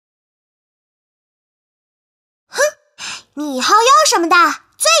你以后有什么的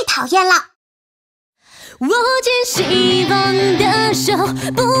最讨厌了。握紧希望的手，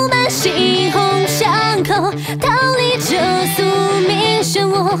布满猩红伤口，逃离这宿命漩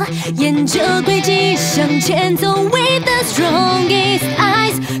涡，沿着轨迹向前走。With the strongest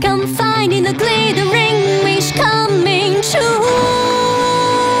eyes, confined the glittering wish coming true.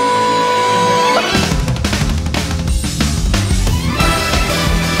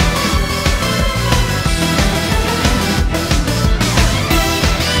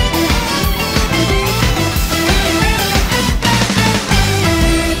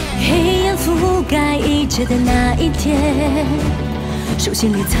 的那一天，手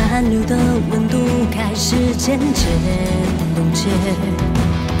心里残留的温度开始渐渐冻结，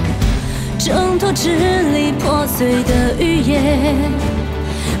挣脱支离破碎的语言，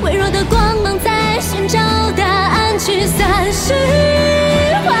微弱的光芒在寻找答案，驱散虚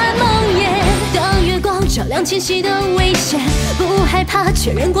幻梦魇。当月光照亮清晰的危险，不害怕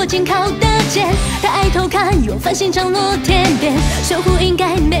确认过紧靠的肩，抬头看，用繁星涨落天边，守护应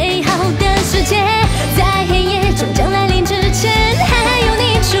该美好的世界。在黑夜中将来